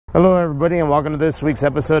Hello everybody and welcome to this week's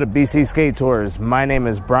episode of BC Skate Tours. My name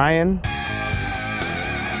is Brian.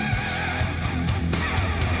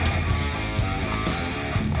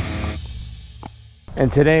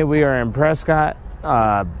 And today we are in Prescott,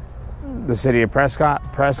 the city of Prescott,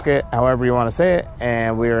 however you want to say it,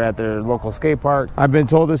 and we are at their local skate park. I've been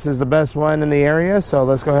told this is the best one in the area, so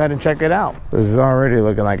let's go ahead and check it out. This is already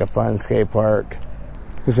looking like a fun skate park.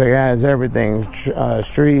 This has everything,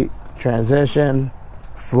 street, transition,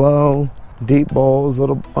 flow, deep bowls,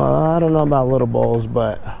 little, I don't know about little bowls,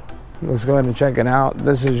 but let's go ahead and check it out.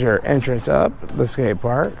 This is your entrance up the skate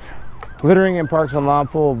park. Littering in parks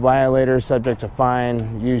unlawful, violators subject to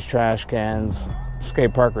fine, use trash cans,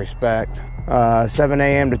 skate park respect. 7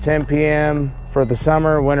 a.m. to 10 p.m. for the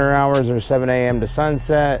summer. Winter hours are 7 a.m. to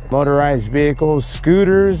sunset. Motorized vehicles,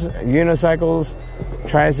 scooters, unicycles,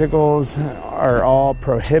 tricycles are all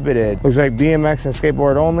prohibited. Looks like BMX and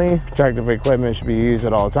skateboard only. Protective equipment should be used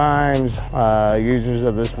at all times. Users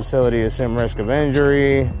of this facility assume risk of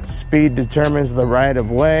injury. Speed determines the right of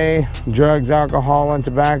way. Drugs, alcohol, and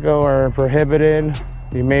tobacco are prohibited.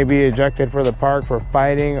 You may be ejected for the park for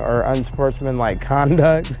fighting or unsportsmanlike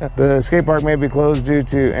conduct. The skate park may be closed due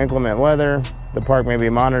to inclement weather. The park may be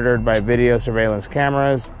monitored by video surveillance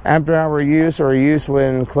cameras. After hour use or use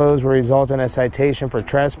when closed will result in a citation for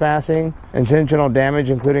trespassing. Intentional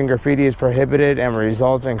damage, including graffiti, is prohibited and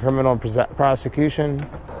results in criminal prosecution.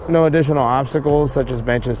 No additional obstacles such as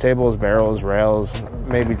benches, tables, barrels, rails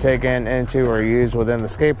may be taken into or used within the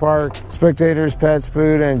skate park. Spectators, pets,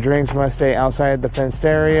 food, and drinks must stay outside the fenced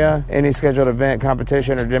area. Any scheduled event,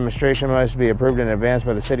 competition, or demonstration must be approved in advance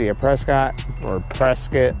by the city of Prescott or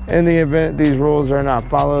Prescott. In the event these rules are not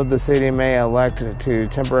followed, the city may elect to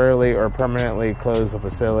temporarily or permanently close the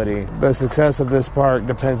facility. The success of this park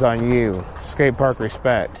depends on you. Skate park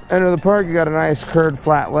respect. Enter the park, you got a nice curved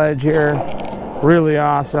flat ledge here. Really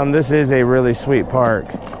awesome. This is a really sweet park.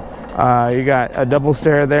 You got a double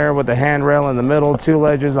stair there with a handrail in the middle, two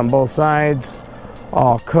ledges on both sides,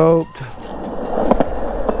 all coped.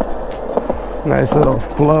 Nice little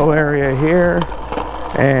flow area here.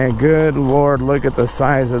 And good Lord, look at the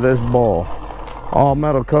size of this bowl. All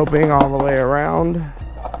metal coping all the way around.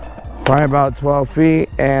 Probably about 12 feet,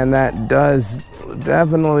 and that does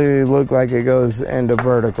definitely look like it goes into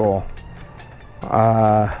vertical.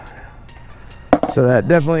 So that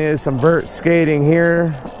definitely is some vert skating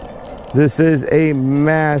here. This is a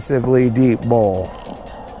massively deep bowl.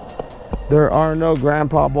 There are no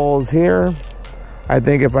grandpa bowls here. I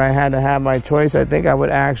think if I had to have my choice, I think I would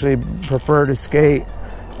actually prefer to skate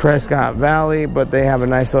Prescott Valley, but they have a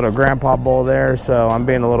nice little grandpa bowl there, so I'm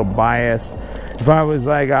being a little biased. If I was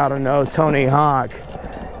like, I don't know, Tony Hawk,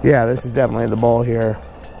 yeah, this is definitely the bowl here.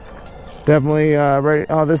 Definitely ready.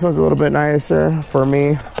 Oh, this one's a little bit nicer for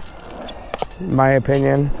me, my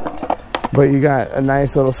opinion. But you got a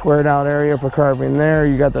nice little squared out area for carving there.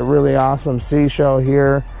 You got the really awesome seashell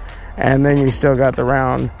here, and then you still got the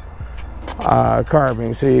round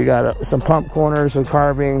carving. So you got some pump corners, some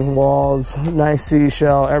carving walls, nice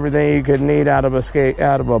seashell. Everything you could need out of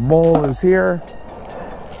a bowl is here.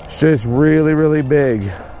 It's just really big.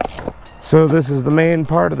 So this is the main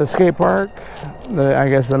part of the skate park. I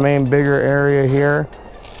guess the main bigger area here.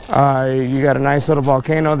 You got a nice little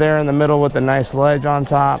volcano there in the middle with a nice ledge on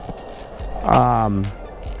top.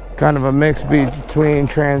 Kind of a mix between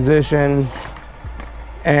transition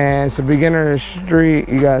and some beginner street.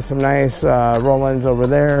 You got some nice roll-ins over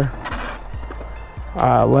there.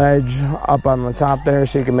 Ledge up on the top there,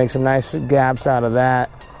 so you can make some nice gaps out of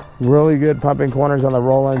that. Really good pumping corners on the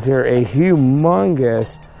roll-ins here. A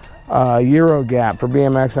humongous Euro gap for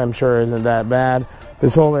BMX, I'm sure isn't that bad.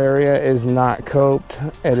 This whole area is not coped.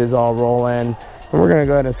 It is all roll-in. And we're gonna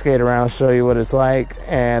go ahead and skate around, show you what it's like.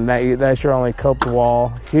 And that's your only coped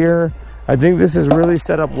wall here. I think this is really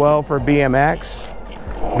set up well for BMX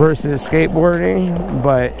versus skateboarding,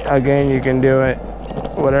 but again, you can do it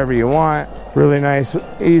whatever you want. Really nice,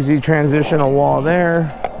 easy transitional wall there.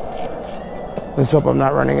 Let's hope I'm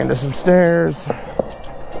not running into some stairs.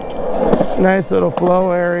 Nice little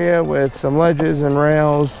flow area with some ledges and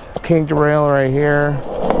rails. Kinked rail right here.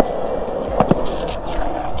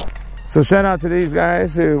 So shout out to these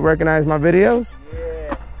guys who recognize my videos.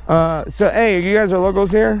 Yeah. So hey, you guys are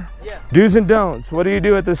locals here? Yeah. Do's and don'ts. What do you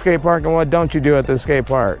do at the skate park and what don't you do at the skate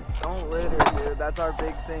park? Don't litter, dude. That's our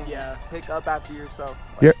big thing. Yeah. Pick up after yourself.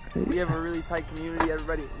 Like, we have a really tight community.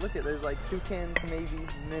 Everybody, look at, there's like 2 cans maybe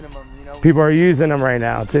minimum, you know. People are using them right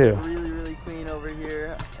now too. Really clean over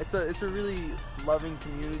here. it's a really loving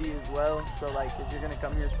community as well. So like, if you're gonna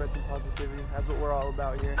come here, spread some positivity. That's what we're all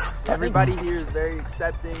about here. Everybody here is very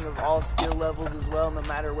accepting of all skill levels as well, no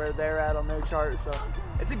matter where they're at on their chart. So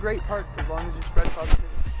it's a great park as long as you spread positivity.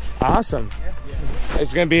 Awesome. Yeah.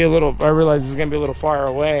 It's gonna be a little. I realize it's gonna be a little far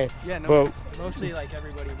away. Yeah, no. But mostly, like,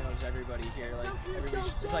 everybody knows everybody here. Like, everybody's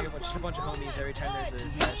just—it's like just a bunch of homies every time there's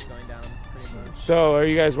a sesh going down. Pretty much. So, are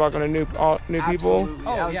you guys welcoming new people? Absolutely.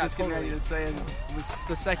 Oh, I was yeah, just getting totally. ready to say,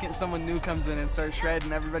 the second someone new comes in and starts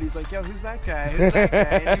shredding, everybody's like, "Yo, who's that guy? Who's that guy?"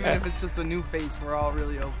 And even if it's just a new face, we're all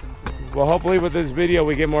really open to it. Well, hopefully with this video,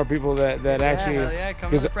 we get more people that actually. Hell yeah,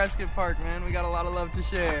 come to Prescott Park, man. We got a lot of love to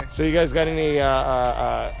share. So, you guys got any?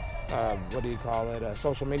 What do you call it?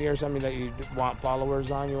 Social media or something that you want followers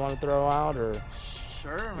on? You want to throw out or?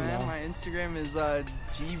 Sure, man. My Instagram is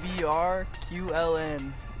GBRQLN.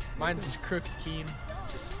 Mine's Crooked Keen.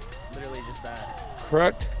 Just literally just that.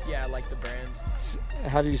 Crooked? Yeah, like the brand.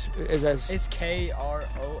 How do you? Is that? It's KROOKED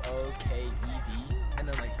and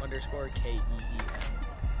then like underscore KEEN.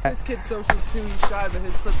 This kid's socials too. He's shy, but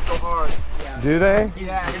his clips go hard. Yeah. Do they?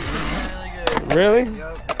 Yeah, he's really good. Really?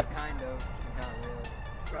 Yep. Kind of. Not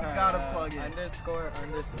really. You gotta plug it. Underscore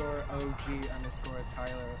OG underscore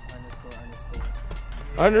Tyler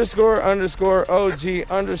Underscore OG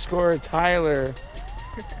underscore Tyler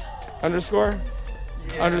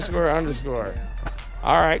underscore underscore.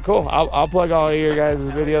 All right, cool. I'll plug all of your guys'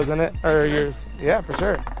 videos in it, or yours. Yeah, for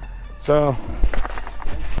sure. So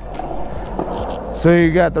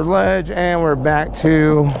you got the ledge, and we're back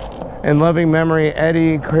to, in loving memory,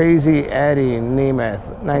 Crazy Eddie Nemeth,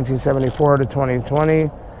 1974 to 2020.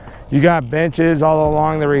 You got benches all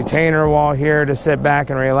along the retainer wall here to sit back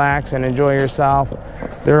and relax and enjoy yourself.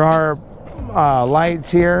 There are lights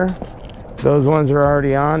here. Those ones are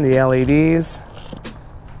already on, the LEDs.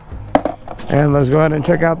 And let's go ahead and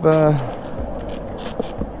check out the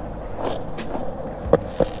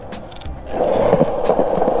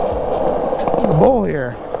bowl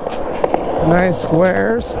here. Nice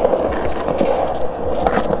squares.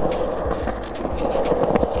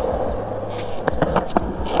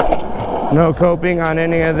 No coping on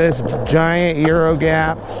any of this giant Euro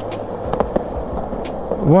gap.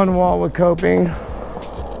 One wall with coping.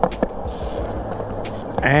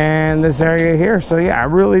 And this area here. So yeah, I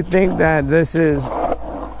really think that this is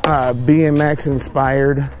BMX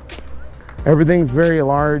inspired. Everything's very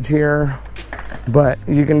large here, but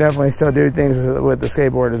you can definitely still do things with the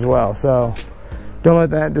skateboard as well. So don't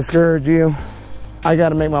let that discourage you. I got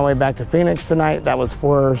to make my way back to Phoenix tonight. That was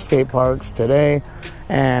 4 skate parks today,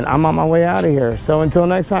 and I'm on my way out of here. So until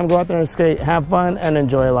next time, go out there and skate, have fun, and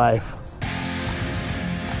enjoy life.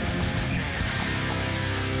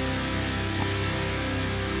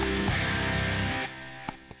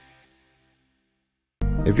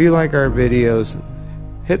 If you like our videos,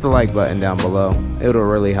 hit the like button down below. It'll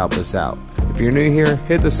really help us out. If you're new here,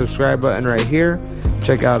 hit the subscribe button right here.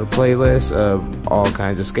 Check out a playlist of all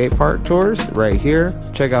kinds of skate park tours right here.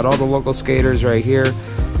 Check out all the local skaters right here.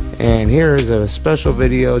 And here is a special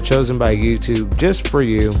video chosen by YouTube just for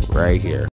you right here.